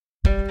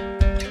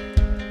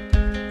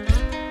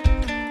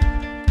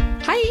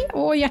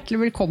og hjertelig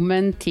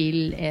velkommen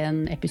til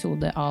en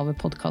episode av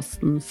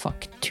podcasten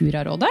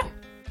Fakturarådet.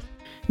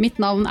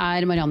 Mitt navn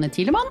Marianne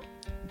Thielemann,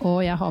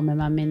 og jeg har med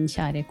meg min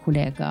kjære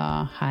kollega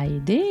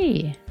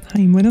Heidi.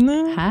 Hei,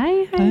 Marianne.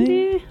 Hei, Heidi.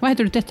 Hva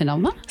heter du til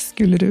etternavnet?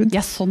 Skullerud. Ja,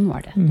 sånn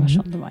var det. Det var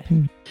sånn det var.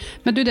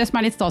 Men du, det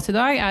som litt stas i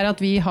dag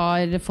at vi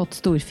har fått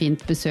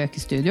storfint besøk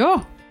i studio.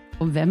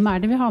 Og hvem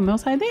det vi har med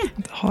oss, Heidi?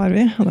 Det har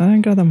vi, og det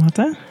gleder jeg meg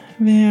til.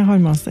 Vi har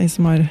med oss en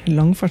som har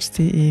lang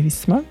fartstid i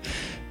Visma,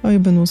 og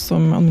jobber nå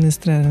som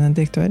administrerende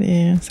direktør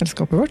i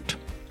selskapet vårt.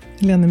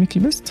 Lene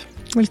Myklebust,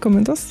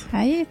 velkommen til oss.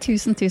 Hei,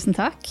 tusen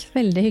takk.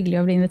 Veldig hyggelig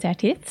å bli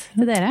invitert hit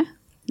til dere.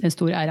 Det en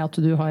stor ære at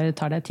du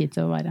tar deg tid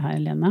til å være her,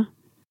 Lene.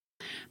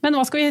 Men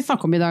hva skal vi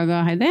snakke om i dag,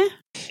 Heidi?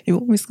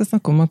 Jo, vi skal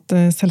snakke om at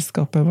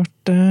selskapet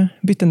vårt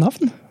bytter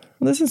navn,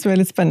 og det synes vi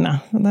litt spennende.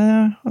 Det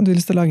hadde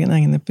vi lyst til å lage en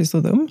egen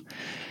episode om.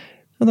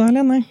 Og da,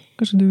 Lene,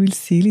 kanskje du vil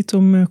si litt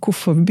om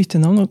hvorfor vi bytter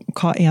navn, og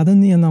hva det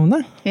nye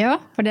navnet? Ja,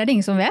 for det det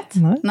ingen som vet.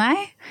 Nei,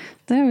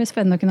 det blir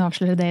spennende å kunne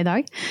avsløre det i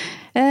dag.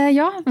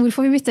 Ja,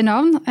 hvorfor vi bytter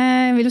navn?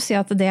 Jeg vil jo si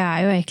at det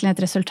jo egentlig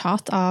et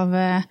resultat av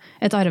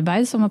et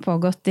arbeid som har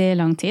pågått i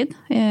lang tid.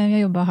 Vi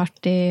har jobbet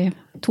hardt i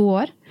 2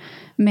 år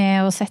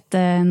med å sette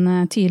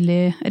en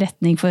tydelig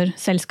retning for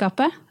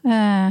selskapet.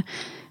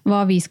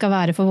 Hva vi skal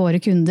være for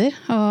våre kunder,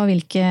 og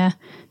hvilke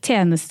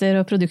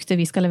tjenester og produkter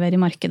vi skal levere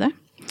i markedet.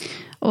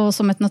 Og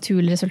som et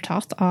naturlig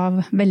resultat av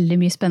veldig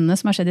mye spennende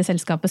som har skjedd i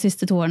selskapet de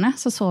siste 2 årene,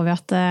 så vi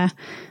at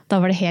da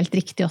var det helt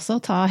riktig også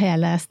å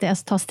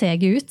ta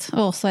steget ut,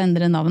 og også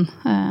endre navn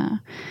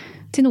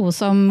til noe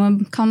som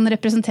kan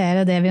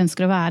representere det vi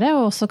ønsker å være,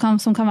 og også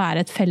som kan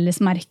være et felles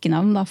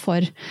merkenavn da,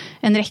 for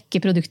en rekke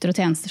produkter og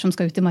tjenester som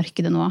skal ut i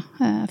markedet nå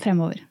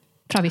fremover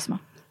fra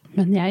Visma.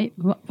 Men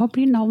hva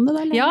blir navnet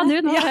da, Lene? Ja, du,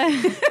 nå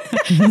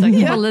skal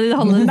ikke holde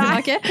det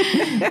tilbake.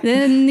 Det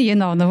nye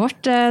navnet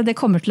vårt, det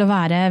kommer til å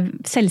være,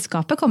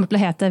 selskapet kommer til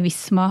å hete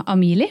Visma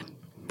Amili.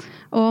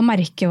 Og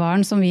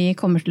merkevaren som vi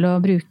kommer til å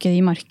bruke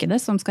i markedet,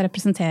 som skal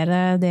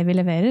representere det vi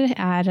leverer,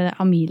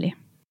 Amili.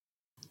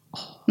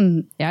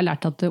 Jeg har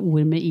lært at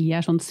ord med I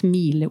sånn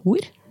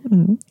smileord.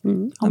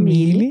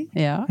 Amili.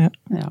 Ja.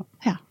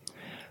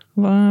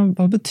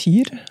 Hva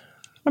betyr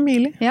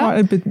Amili? Ja.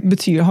 Har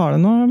det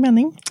noe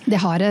mening? Det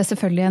har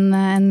selvfølgelig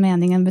en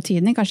mening, en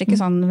betydning. Kanskje ikke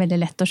sånn veldig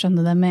lett å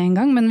skjønne det med en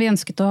gang, men vi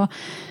ønsket å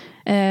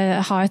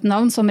ha et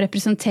navn som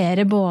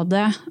representerer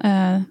både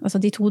altså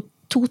de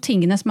to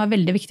tingene som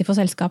veldig viktige for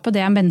selskapet.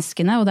 Det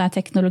menneskene, og det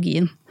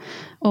teknologien.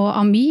 Og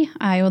Ami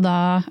jo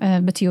da,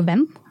 betyr jo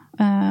venn.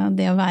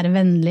 Det å være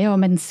vennlig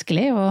og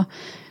menneskelig,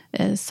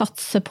 og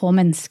satse på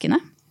menneskene.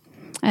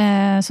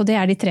 Så det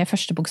de 3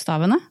 første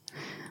bokstavene.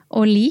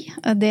 Og Li,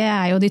 det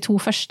jo de 2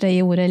 første i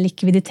ordet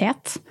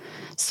likviditet,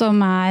 som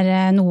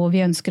noe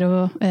vi ønsker å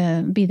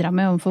bidra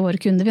med overfor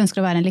våre kunder. Vi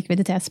ønsker å være en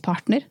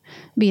likviditetspartner,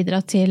 bidra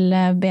til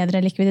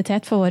bedre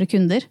likviditet for våre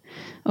kunder,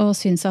 og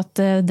synes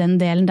at den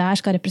delen der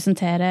skal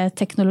representere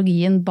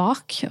teknologien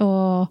bak,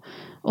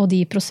 og de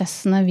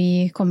prosessene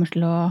vi kommer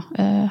til å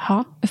ha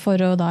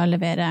for å da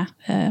levere,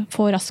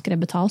 få raskere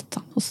betalt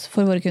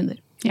for våre kunder.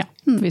 Ja,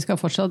 vi skal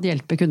fortsatt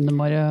hjelpe kundene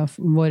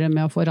våre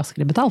med å få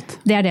raskere betalt.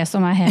 Det det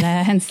som hele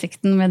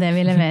hensikten med det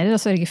vi leverer,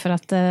 og sørge for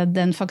at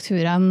den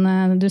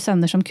fakturaen du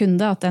sender som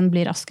kunde, at den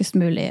blir raskest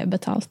mulig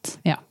betalt.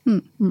 Ja.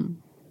 Men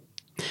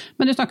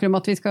du snakker om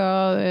at vi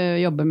skal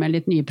jobbe med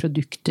litt nye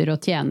produkter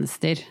og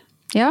tjenester.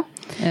 Ja.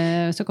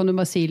 Så kan du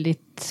bare si litt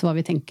hva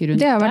vi tenker rundt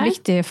det? Det har vært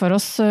viktig for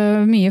oss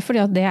mye, fordi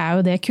at det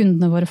jo det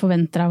kundene våre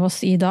forventer av oss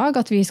i dag,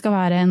 at vi skal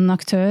være en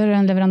aktør,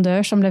 en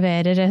leverandør som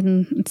leverer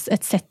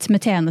et sett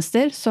med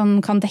tjenester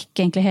som kan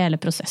dekke egentlig hele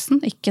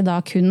prosessen, ikke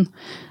da kun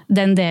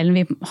den delen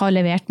vi har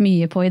levert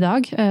mye på i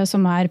dag,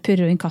 som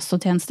purre- og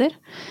inkassotjenester,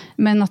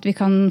 men at vi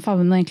kan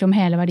favne egentlig om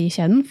hele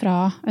verdikjeden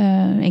fra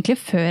egentlig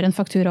før en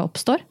faktura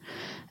oppstår,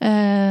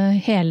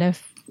 hele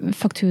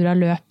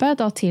fakturaløpet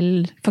da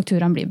til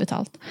fakturaen blir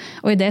betalt.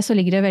 Og i det så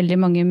ligger det veldig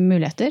mange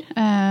muligheter,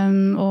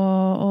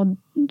 og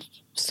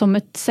som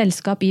et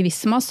selskap i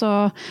Visma så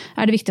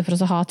det viktig for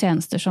oss å ha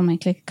tjenester som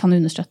egentlig kan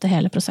understøtte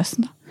hele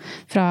prosessen da.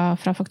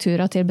 Fra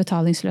faktura til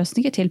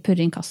betalingsløsninger til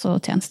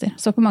purre-inkassotjenester.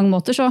 Så på mange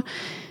måter så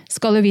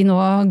skal vi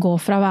nå gå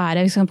fra å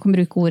være, hvis man kan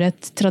bruke ordet,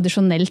 et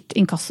tradisjonelt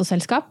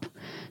inkassoselskap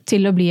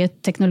til å bli et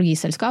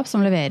teknologiselskap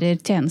som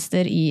leverer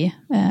tjenester i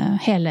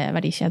hele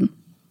verdikjeden.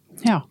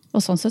 Ja. Og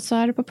sånn sett så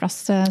det på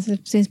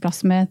sin plass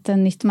med et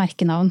nytt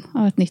merkenavn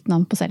og et nytt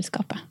navn på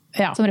selskapet.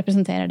 Som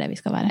representerer det vi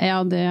skal være. Ja,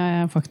 det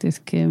jeg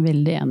faktisk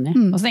veldig enig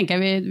i. Og så tenker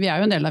jeg, vi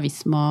jo en del av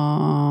Visma,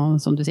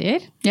 som du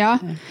sier. Ja,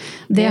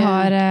 det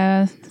har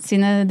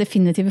sine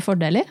definitive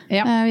fordeler.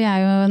 Ja. Vi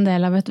jo en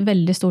del av et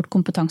veldig stort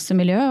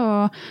kompetansemiljø,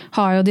 og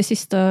har jo de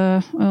siste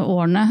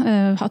årene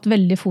hatt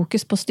veldig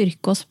fokus på å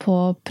styrke oss på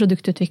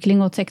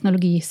produktutvikling og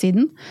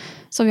teknologisiden.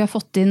 Så vi har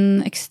fått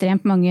inn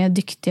ekstremt mange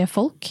dyktige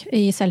folk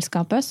i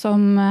selskapet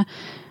som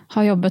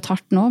har jobbet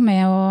hardt nå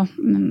med å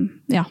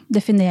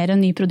definere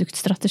en ny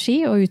produktstrategi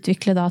og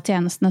utvikle da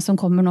tjenestene som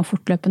kommer nå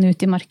fortløpende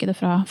ut i markedet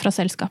fra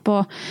selskapet.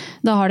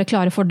 Og da har det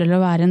klare fordeler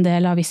å være en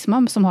del av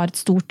Visma, som har et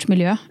stort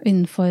miljø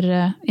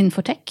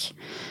innenfor tech.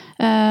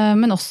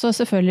 Men også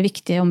selvfølgelig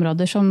viktige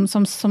områder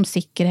som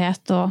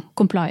sikkerhet og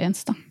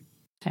compliance da.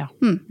 Ja,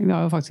 vi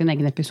har jo faktisk en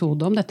egen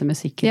episode om dette med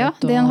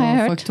sikkerhet og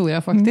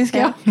faktura faktisk.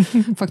 Ja.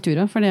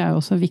 Faktura, for det er jo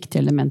også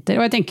viktige elementer.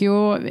 Og jeg tenker jo,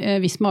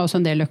 Visma har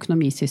også en del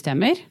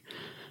økonomisystemer.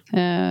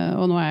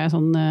 Og nå er jeg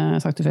sånn,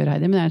 sagt det før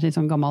Heidi, men jeg er litt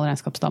sånn gammel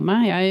regnskapsstamme.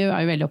 Jeg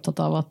er jo veldig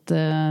opptatt av at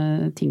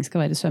ting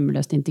skal være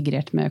sømløst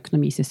integrert med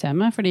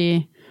økonomisystemet, fordi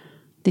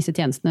disse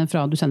tjenestene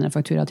fra du sender en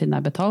faktura til den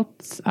er betalt,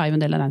 er jo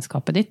en del av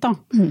regnskapet ditt da.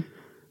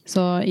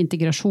 Så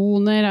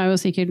integrasjoner er jo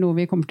sikkert noe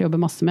vi kommer til å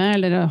jobbe masse med,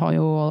 eller har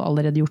jo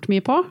allerede gjort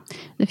mye på.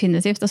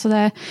 Definitivt. Altså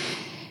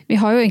vi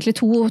har jo egentlig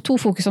to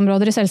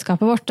fokusområder i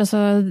selskapet vårt.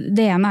 Altså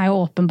det ene er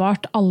jo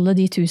åpenbart alle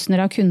de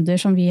tusener av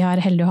kunder som vi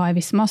er heldige å ha i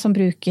Visma, som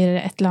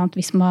bruker et eller annet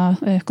Visma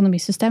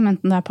økonomisystem,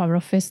 enten det er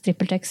PowerOffice,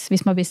 TripleTex,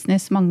 Visma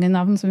Business, mange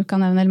navn som vi kan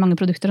nevne, eller mange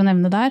produkter å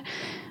nevne der.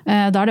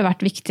 Da har det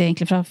vært viktig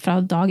egentlig fra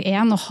dag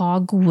 1 å ha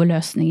gode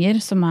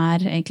løsninger som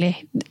er egentlig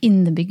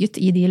innebygget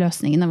i de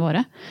løsningene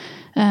våre.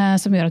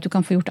 Som gjør at du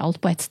kan få gjort alt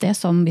på ett sted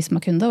som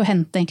Visma-kunde, og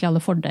hente egentlig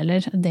alle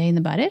fordeler det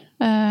innebærer.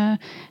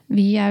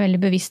 Vi er veldig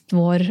bevisst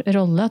vår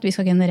rolle, at vi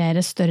skal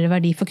generere større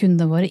verdi for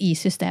kundene våre i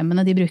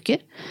systemene de bruker.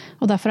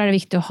 Og derfor er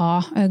det viktig å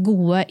ha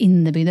gode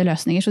innebygde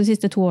løsninger. Så de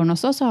siste 2 årene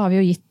også, så har vi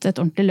jo gitt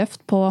et ordentlig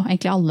løft på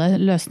egentlig alle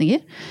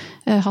løsninger.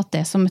 Hatt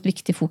det som et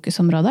viktig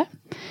fokusområde.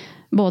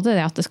 Både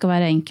det at det skal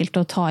være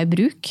enkelt å ta i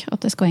bruk,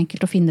 at det skal være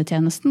enkelt å finne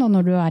tjenesten, og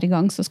når du er i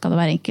gang så skal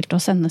det være enkelt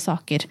å sende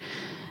saker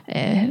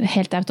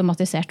helt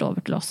automatisert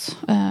over til oss.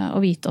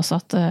 Og vite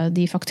også at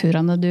de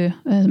fakturaene du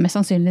mest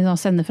sannsynlig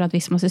sender fra et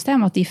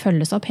Visma-system, at de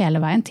følges opp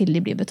hele veien til de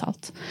blir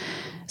betalt.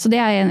 Så det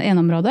er en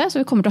område.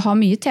 Så vi kommer til å ha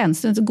mye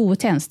gode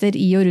tjenester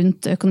i og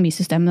rundt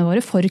økonomisystemene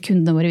våre for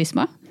kundene våre i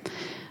Visma.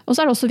 Og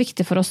så er det også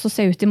viktig for oss å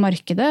se ut i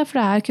markedet, for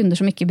det er kunder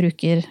som ikke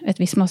bruker et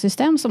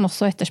Visma-system, som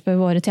også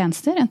etterspør våre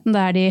tjenester, enten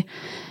det er de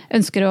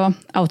ønsker å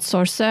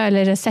outsource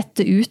eller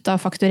sette ut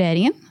av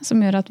faktureringen,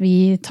 som gjør at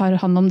vi tar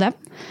hånd om dem.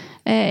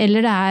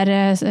 Eller det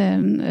er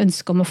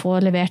ønske om å få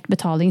levert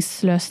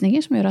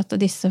betalingsløsninger, som gjør at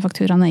disse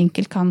fakturaene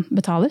enkelt kan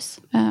betales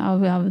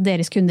av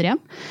deres kunder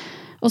igjen.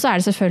 Og så er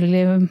det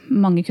selvfølgelig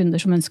mange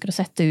kunder som ønsker å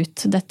sette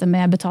ut dette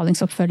med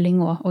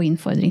betalingsoppfølging og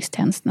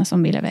innfordringstjenestene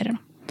som vi leverer.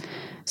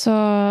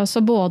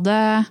 Så både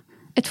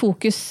et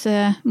fokus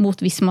mot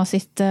Visma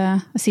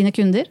sine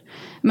kunder,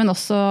 men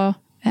også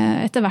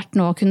etter hvert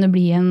nå kunne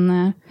bli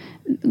en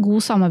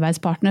god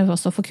samarbeidspartner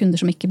også for kunder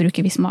som ikke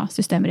bruker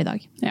Visma-systemer i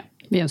dag. Ja.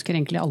 Vi ønsker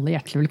egentlig alle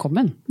hjertelig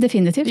velkommen.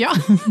 Definitivt. Ja.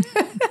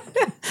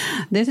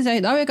 Det synes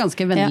jeg da er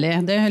ganske vennlig.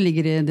 Ja. Det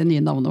ligger i det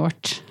nye navnet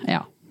vårt.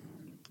 Ja.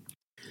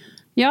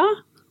 Ja,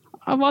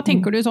 hva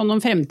tenker du sånn om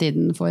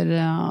fremtiden for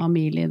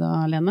Amili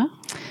da, Lene?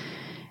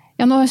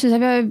 Ja, nå synes jeg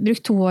vi har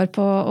brukt 2 år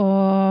på å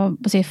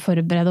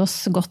forberede oss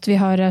godt. Vi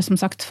har som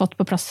sagt fått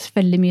på plass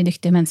veldig mye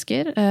dyktige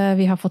mennesker.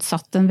 Vi har fått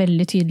satt en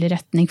veldig tydelig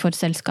retning for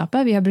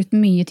selskapet. Vi har brukt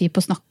mye tid på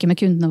å snakke med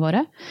kundene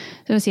våre.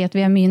 Det vil si at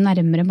vi er mye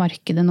nærmere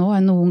markedet nå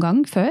enn noen gang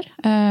før.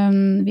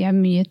 Vi er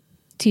mye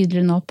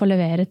tydeligere nå på å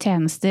levere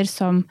tjenester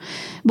som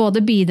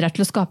både bidrar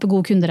til å skape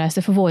gode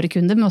kundereiser for våre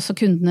kunder, men også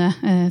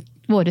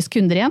våre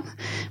kunder igjen.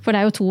 For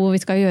det er jo vi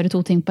skal gjøre 2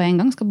 ting på en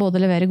gang. Vi skal både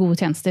levere gode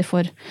tjenester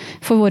for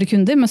våre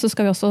kunder, men så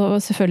skal vi også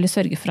selvfølgelig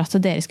sørge for at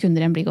deres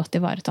kunder igjen blir godt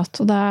ivaretatt.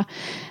 Og da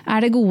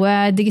er det gode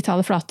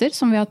digitale flater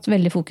som vi har hatt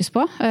veldig fokus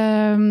på.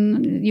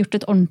 Gjort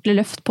et ordentlig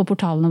løft på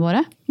portalene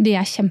våre. De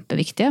er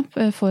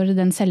kjempeviktige for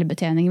den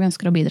selvbetjeningen vi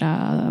ønsker å bidra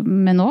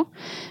med nå.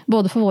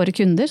 Både for våre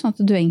kunder, sånn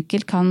at du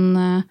enkelt kan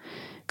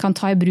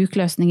ta i bruk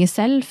løsninger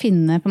selv,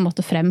 finne på en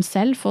måte frem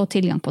selv, få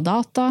tilgang på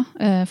data,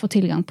 få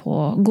tilgang på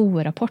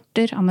gode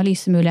rapporter,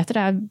 analysemuligheter,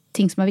 det er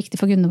ting som er viktig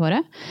for kundene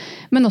våre,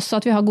 men også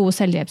at vi har gode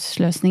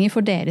selvhjelpsløsninger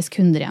for deres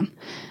kunder igjen.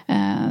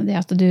 Det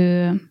at du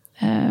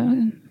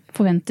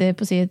forventer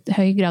på å si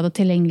høy grad av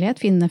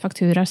tilgjengelighet, finne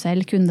fakturaer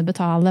selv, kunne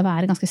betale,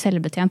 være ganske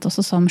selvbetjent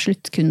også som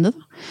sluttkunde.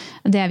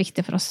 Det er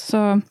viktig for oss.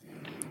 Så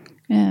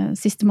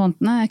siste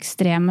månedene,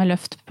 ekstreme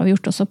løft har vi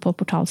gjort også på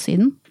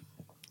portalsiden.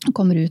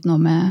 Kommer ut nå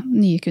med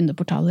nye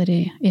kundeportaler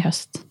i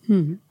høst.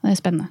 Det er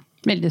spennende.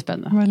 Veldig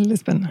spennende. Veldig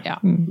spennende. Ja,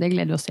 det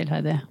gleder vi oss til,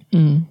 Heidi.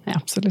 Ja.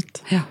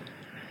 Absolutt. Ja.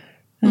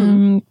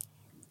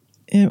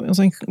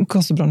 Altså,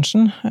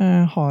 kassebransjen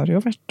har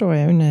jo vært og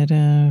er under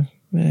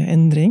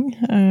endring.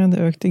 Det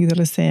er økt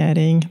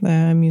digitalisering, det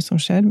er mye som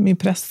skjer, mye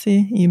press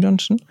i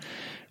bransjen.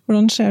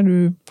 Hvordan ser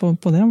du på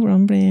det?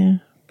 Hvordan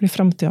blir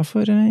fremtiden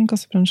for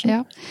kassebransjen?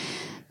 Ja.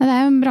 Det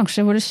er en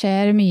bransje hvor det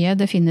skjer mye,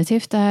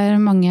 definitivt. Det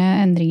er mange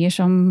endringer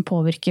som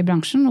påvirker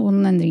bransjen.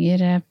 Noen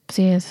endringer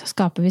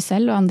skaper vi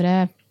selv, og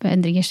andre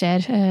endringer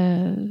skjer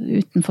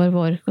utenfor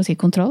vår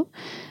kontroll.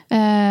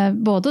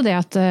 Både det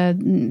at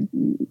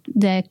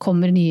det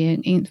kommer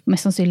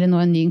mest sannsynlig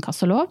nå en ny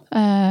inkassolov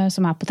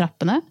som er på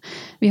trappene.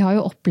 Vi har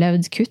jo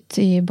opplevd kutt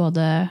i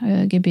både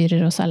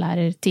gebyrer og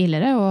salærer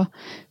tidligere, og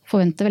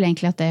forventer vel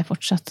egentlig at det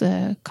fortsatt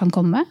kan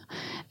komme.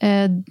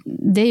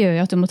 Det gjør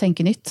jo at du må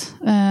tenke nytt.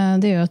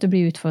 Det gjør at du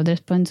blir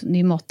utfordret på en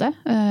ny måte.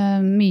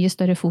 Mye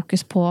større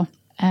fokus på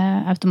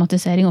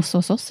automatisering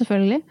også hos oss,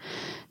 selvfølgelig.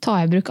 Ta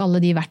i bruk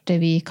alle de verktøy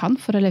vi kan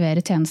for å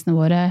levere tjenestene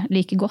våre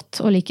like godt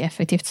og like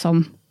effektivt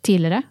som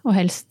tidligere, og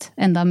helst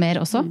enda mer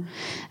også.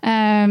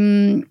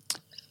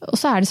 Og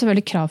så det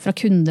selvfølgelig krav fra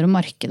kunder og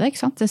markedet, ikke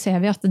sant? Det ser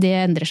vi at det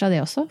endrer seg det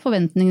også.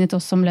 Forventningene til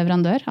oss som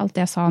leverandør, alt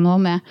det jeg sa nå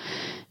med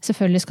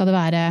selvfølgelig skal det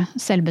være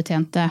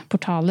selvbetjente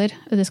portaler,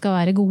 det skal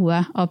være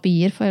gode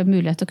API-er for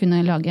mulighet til å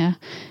kunne lage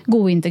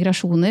gode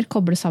integrasjoner,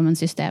 koble sammen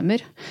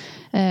systemer,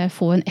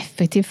 få en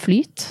effektiv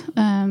flyt,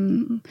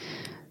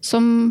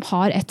 som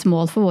har et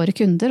mål for våre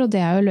kunder, og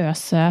det å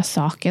løse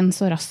saken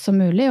så raskt som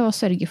mulig, og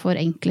sørge for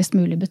enklest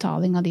mulig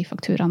betaling av de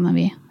fakturaene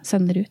vi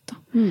sender ut.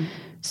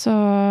 Så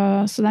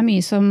det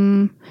mye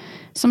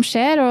som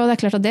skjer, og det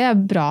klart at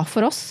det bra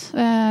for oss.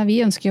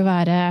 Vi ønsker jo å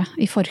være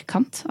i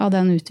forkant av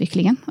den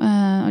utviklingen,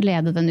 og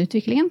lede den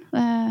utviklingen.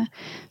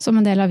 Som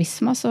en del av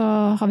Visma så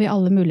har vi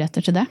alle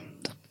muligheter til det,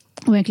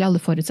 og egentlig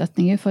alle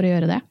forutsetninger for å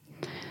gjøre det.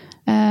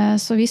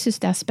 Så vi synes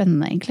det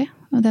spennende egentlig,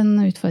 og den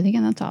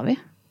utfordringen den tar vi.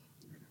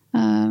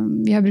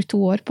 Vi har brukt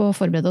 2 år på å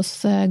forberede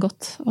oss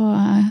godt, og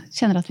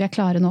kjenner at vi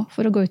klare nå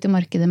for å gå ut i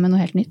markedet med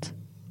noe helt nytt.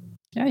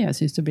 Ja, jeg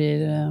synes det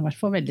blir i hvert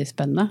fall veldig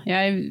spennende.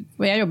 Jeg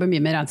jobber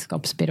mye med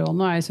regnskapsbyrå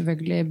nå, og jeg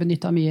selvfølgelig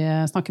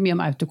snakker mye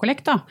om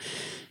autokollekt da.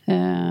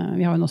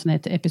 Vi har jo også en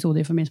episode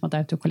i forbindelse med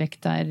at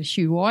autokollekt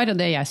 20 år, og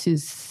det jeg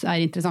synes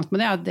interessant med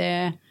det at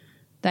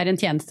det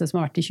en tjeneste som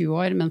har vært i 20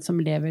 år, men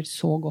som lever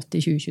så godt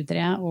i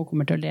 2023, og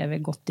kommer til å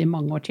leve godt i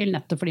mange år til,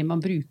 nettopp fordi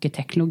man bruker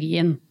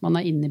teknologien. Man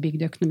har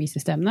innebygd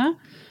økonomisystemene.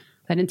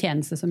 Det en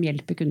tjeneste som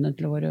hjelper kundene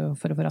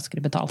for å få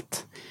raskere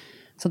betalt.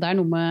 Så det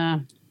noe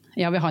med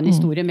ja, vi har en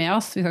historie med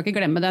oss, vi skal ikke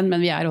glemme den, men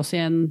vi også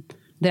i en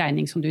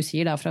dreining, som du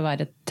sier, da, fra å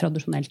være et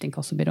tradisjonelt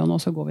inkassobyrå nå,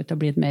 så går vi til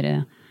å bli et mer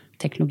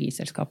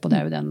teknologiselskap, og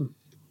det jo den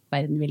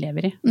verden vi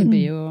lever i.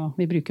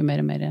 Vi bruker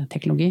mer og mer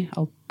teknologi.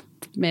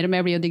 Mer og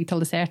mer blir jo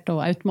digitalisert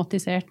og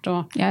automatisert.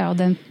 Ja,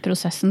 den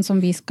prosessen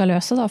som vi skal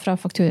løse da, fra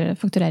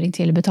fakturering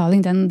til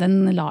betaling,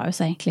 den la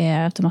oss egentlig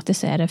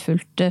automatisere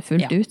fullt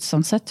ut,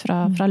 sånn sett,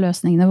 fra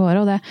løsningene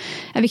våre. Og det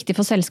viktig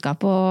for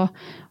selskapet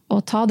å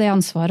ta det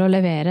ansvaret og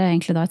levere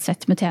egentlig da et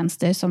sett med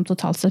tjenester som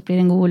totalt sett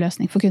blir en god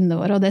løsning for kundene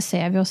våre. Og det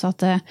ser vi også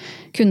at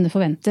kundene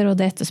forventer, og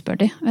det etterspør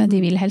de. De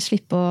vil helst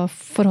slippe å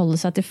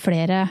forholde seg til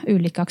flere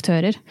ulike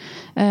aktører.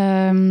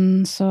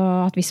 Så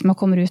at Visma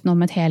kommer ut nå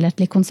med et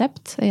helhetlig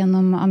konsept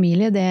gjennom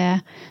Amili,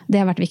 det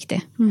har vært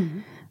viktig.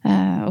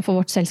 Og for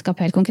vårt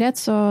selskap helt konkret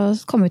så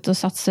kommer vi til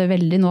å satse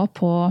veldig nå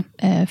på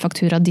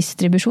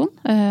fakturadistribusjon.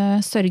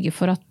 Sørge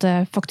for at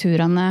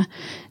fakturaene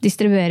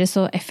distribueres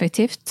så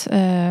effektivt,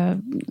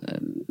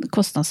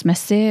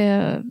 kostnadsmessig,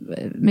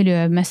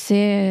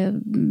 miljømessig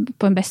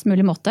på en best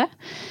mulig måte.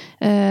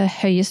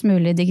 Høyest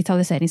mulig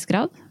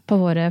digitaliseringsgrad på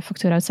våre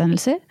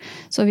fakturautsendelser.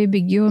 Så vi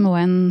bygger jo nå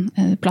en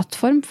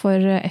plattform for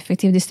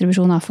effektiv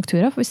distribusjon av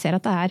faktura, for vi ser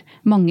at det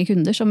mange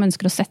kunder som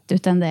ønsker å sette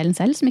ut den delen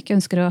selv, som ikke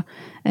ønsker å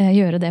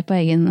gjøre det på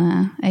egen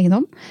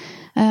hånd.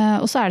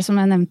 Og så det som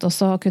jeg nevnte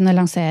også, å kunne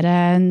lansere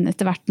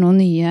etter hvert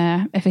noen nye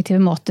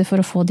effektive måter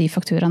for å få de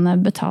fakturaene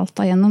betalt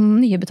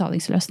gjennom nye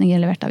betalingsløsninger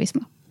levert av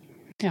Visma.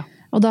 Ja.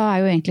 Og da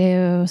jo egentlig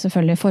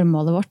selvfølgelig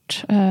formålet vårt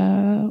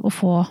å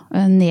få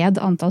ned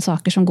antall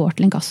saker som går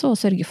til inkasso,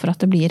 og sørge for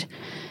at det blir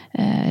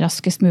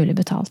raskest mulig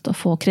betalt, og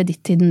få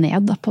kredittiden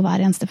ned da, på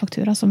hver eneste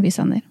faktura som vi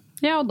sender.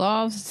 Ja, og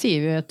da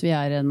sier vi at vi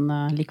en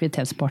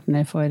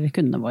likviditetspartner for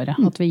kundene våre.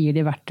 At vi gir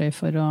de verktøy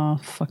for å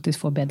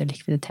faktisk få bedre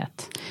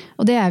likviditet.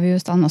 Og det vi jo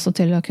i stand også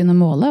til å kunne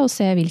måle og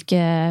se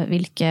hvilke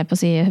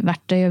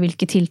verktøy og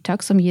hvilke tiltak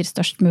som gir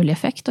størst mulig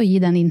effekt, og gi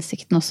den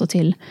innsikten også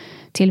til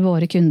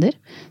våre kunder,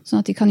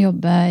 sånn at de kan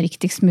jobbe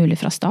riktigst mulig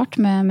fra start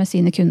med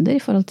sine kunder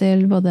i forhold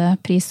til både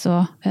pris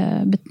og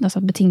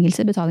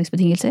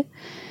betalingsbetingelser.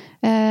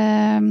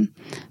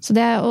 Så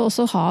det å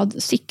også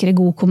sikre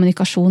god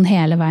kommunikasjon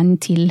hele veien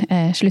til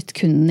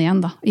sluttkunden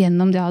igjen da,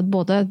 gjennom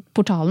både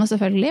portalene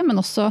selvfølgelig, men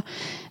også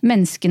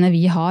menneskene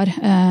vi har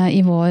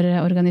i vår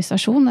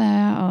organisasjon,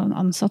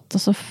 ansatt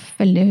også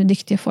veldig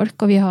dyktige folk,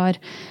 og vi har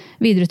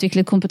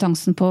videreutviklet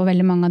kompetansen på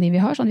veldig mange av de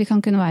vi har, sånn at vi kan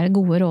kunne være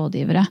gode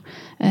rådgivere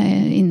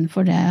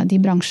innenfor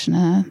de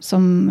bransjene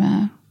som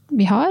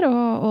vi har,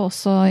 og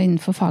også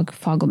innenfor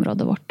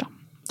fagområdet vårt da.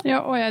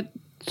 Ja, og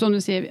som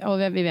du sier,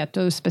 og vi vet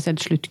jo spesielt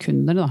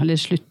sluttkunder, da, eller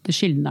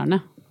skyldnerne.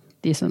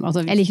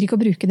 Jeg liker ikke å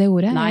bruke det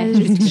ordet. Nei,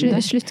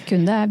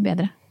 sluttkunde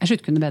bedre.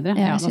 Sluttkunde bedre?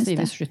 Ja, da sier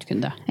vi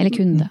sluttkunde. Eller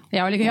kunde.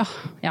 Ja.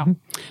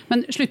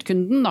 Men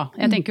sluttkunden da,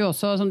 jeg tenker jo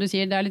også, som du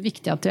sier, det litt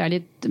viktig at vi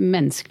litt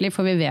menneskelig,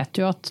 for vi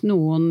vet jo at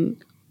noen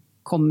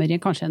kommer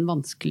i kanskje en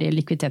vanskelig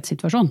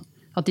likviditetssituasjon.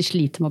 At de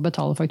sliter med å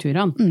betale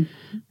fakturaen.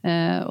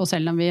 Og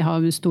selv om vi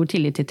har stor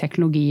tillit til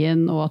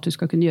teknologien, og at du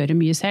skal kunne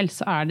gjøre mye selv,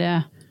 så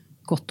det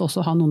godt også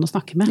å ha noen å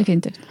snakke med.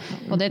 Definitivt.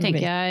 Og det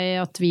tenker jeg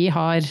at vi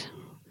har.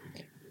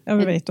 Ja,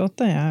 vi vet jo at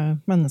det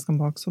menneskene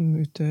bak som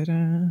utgjør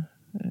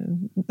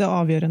det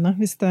avgjørende,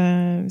 hvis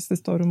det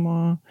står om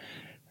å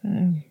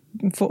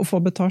få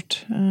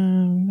betalt,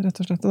 rett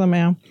og slett.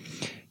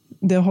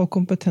 Det å ha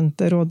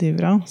kompetente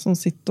rådgivere som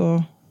sitter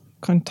og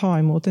kan ta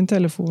imot en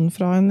telefon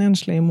fra en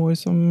enslig mor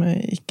som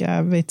ikke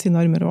vet sine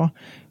armer råd.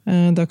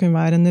 Det kan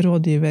være en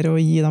rådgiver og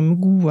gi dem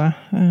gode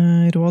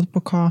råd på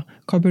hva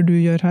bør du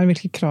gjøre her,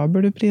 hvilke krav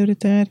bør du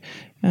prioritere,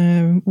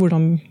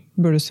 hvordan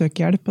bør du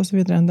søke hjelp og så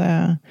videre.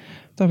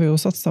 Det har vi jo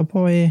satset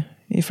på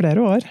i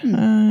flere år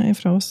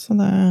fra oss.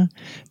 Og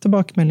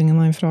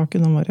tilbakemeldingene fra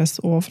kundene våre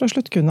og fra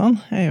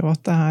sluttkundene jo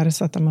at det her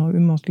setter meg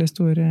umåtelig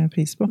stor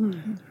pris på.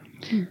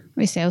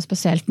 Vi ser jo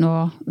spesielt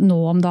nå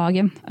om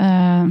dagen.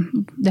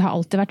 Det har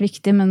alltid vært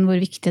viktig, men hvor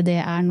viktig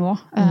det nå.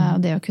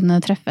 Det å kunne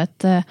treffe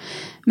et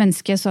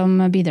menneske som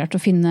bidrar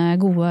til å finne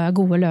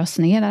gode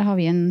løsninger. Der har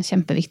vi en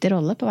kjempeviktig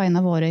rolle på vegne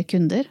av våre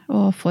kunder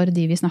og for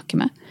de vi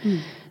snakker med.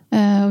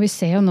 Og vi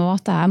ser jo nå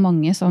at det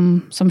mange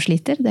som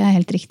sliter. Det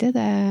helt riktig.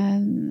 Det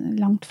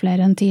langt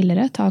flere enn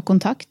tidligere. Ta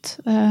kontakt.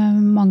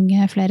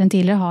 Mange flere enn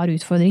tidligere har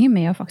utfordringer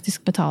med å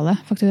faktisk betale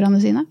fakturaene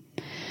sine.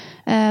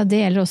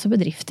 Det gjelder også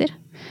bedrifter.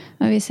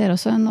 Vi ser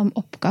også en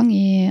oppgang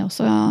i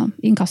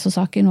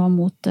inkassosaker nå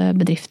mot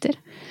bedrifter.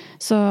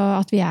 Så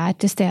at vi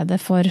til stede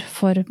for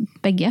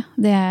begge,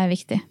 det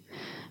viktig.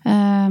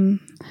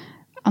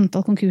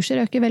 Antall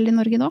konkurser øker veldig i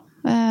Norge nå.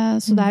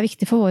 Så det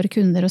viktig for våre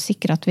kunder å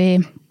sikre at vi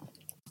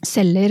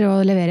selger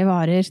og leverer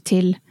varer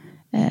til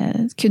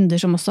kunder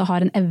som også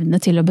har en evne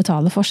til å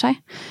betale for seg.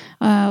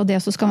 Og det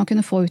også skal man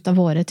kunne få ut av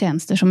våre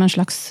tjenester som en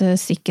slags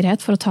sikkerhet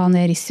for å ta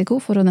ned risiko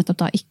for å nettopp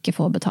da ikke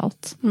få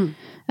betalt.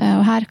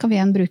 Og her kan vi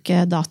igjen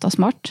bruke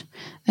datasmart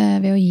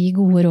ved å gi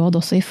gode råd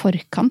også i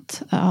forkant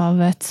av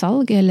et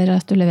salg eller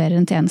at du leverer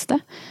en tjeneste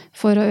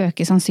for å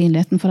øke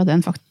sannsynligheten for at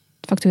den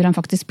fakturaen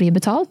faktisk blir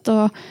betalt.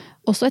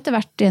 Og også etter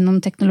hvert gjennom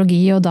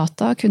teknologi og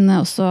data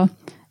kunne også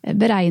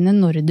beregne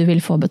når du vil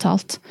få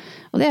betalt.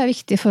 Og det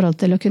viktig i forhold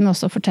til å kunne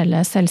også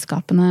fortelle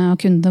selskapene og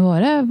kundene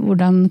våre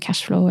hvordan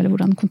cashflow eller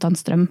hvordan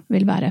kontantstrøm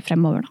vil være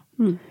fremover.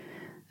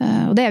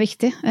 Og det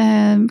viktig.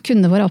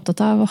 Kundene våre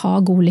opptatt av å ha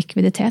god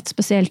likviditet,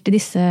 spesielt i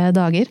disse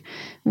dager,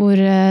 hvor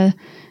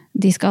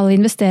de skal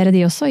investere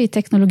de også i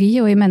teknologi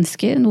og i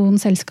mennesker. Noen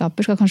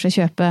selskaper skal kanskje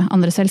kjøpe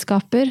andre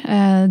selskaper.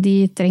 De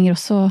trenger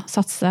også å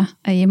satse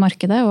i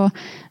markedet, og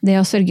det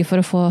å sørge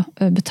for å få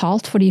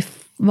betalt for de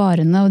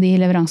varene og de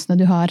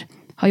leveransene du har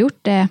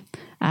gjort, det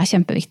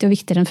kjempeviktig og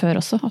viktigere enn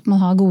før også, at man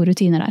har gode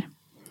rutiner der.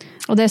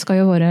 Og det skal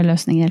jo våre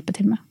løsninger hjelpe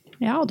til med.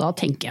 Ja, og da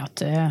tenker jeg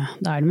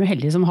at da de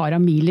heldige som har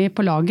Amili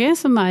på laget,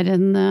 som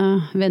en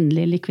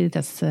vennlig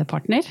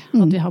likviditetspartner.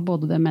 At vi har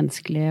både det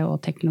menneskelige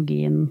og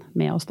teknologien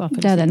med oss. Da,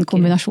 det den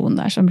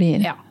kombinasjonen der som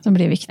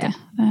blir viktig.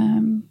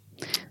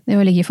 Det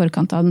å ligge i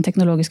forkant av den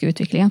teknologiske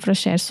utviklingen, for det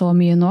skjer så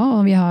mye nå,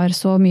 og vi har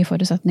så mye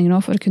forutsetninger nå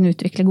for å kunne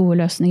utvikle gode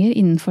løsninger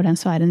innenfor den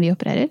sfæren vi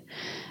opererer.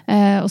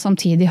 Og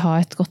samtidig ha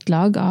et godt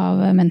lag av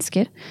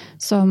mennesker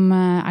som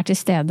til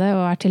stede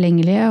og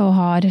tilgjengelige og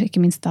har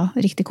ikke minst da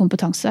riktig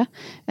kompetanse,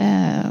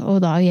 og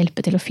da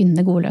hjelpe til å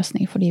finne gode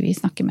løsninger for de vi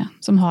snakker med,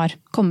 som har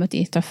kommet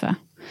i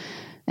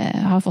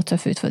har fått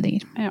tøffe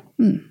utfordringer. Ja.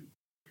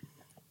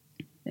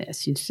 Jeg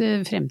synes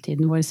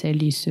fremtiden vår ser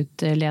lys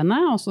ut, Lene,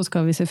 og så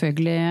skal vi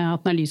selvfølgelig,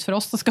 at den lys for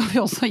oss, så skal vi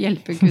også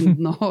hjelpe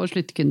kundene og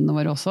sluttkundene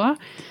våre også.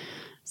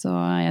 Så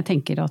jeg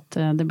tenker at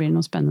det blir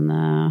noen spennende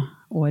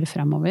år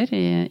fremover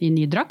i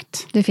ny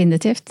drakt.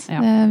 Definitivt.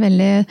 Ja. Det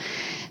veldig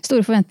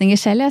store forventninger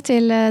selv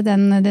til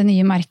den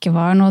nye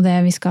merkevaren og det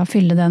vi skal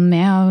fylle den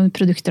med av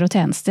produkter og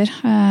tjenester.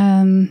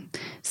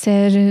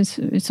 Ser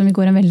ut som vi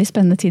går en veldig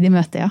spennende tid i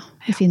møte, ja.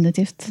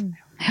 Definitivt.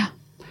 Ja.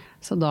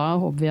 Så da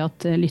håper vi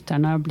at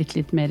lytterne har blitt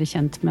litt mer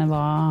kjent med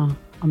hva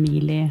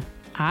Amili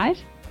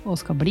og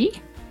skal bli.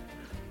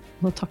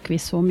 Og takker vi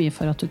så mye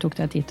for at du tok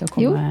deg tid til å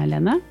komme,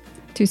 Lene.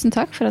 Tusen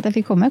takk for at jeg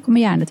fikk komme. Jeg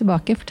kommer gjerne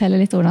tilbake og fortelle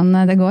litt hvordan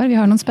det går. Vi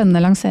har noen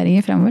spennende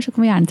lanseringer fremover, så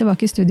kommer gjerne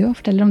tilbake i studio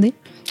og forteller om de.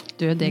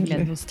 Det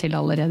gleder vi oss til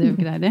allerede, gjør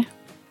ikke deg det?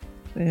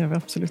 Det gjør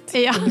vi absolutt.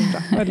 Ja.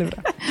 Veldig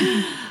bra.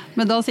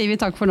 Men da sier vi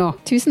takk for nå.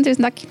 Tusen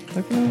takk.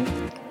 Takk for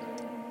nå.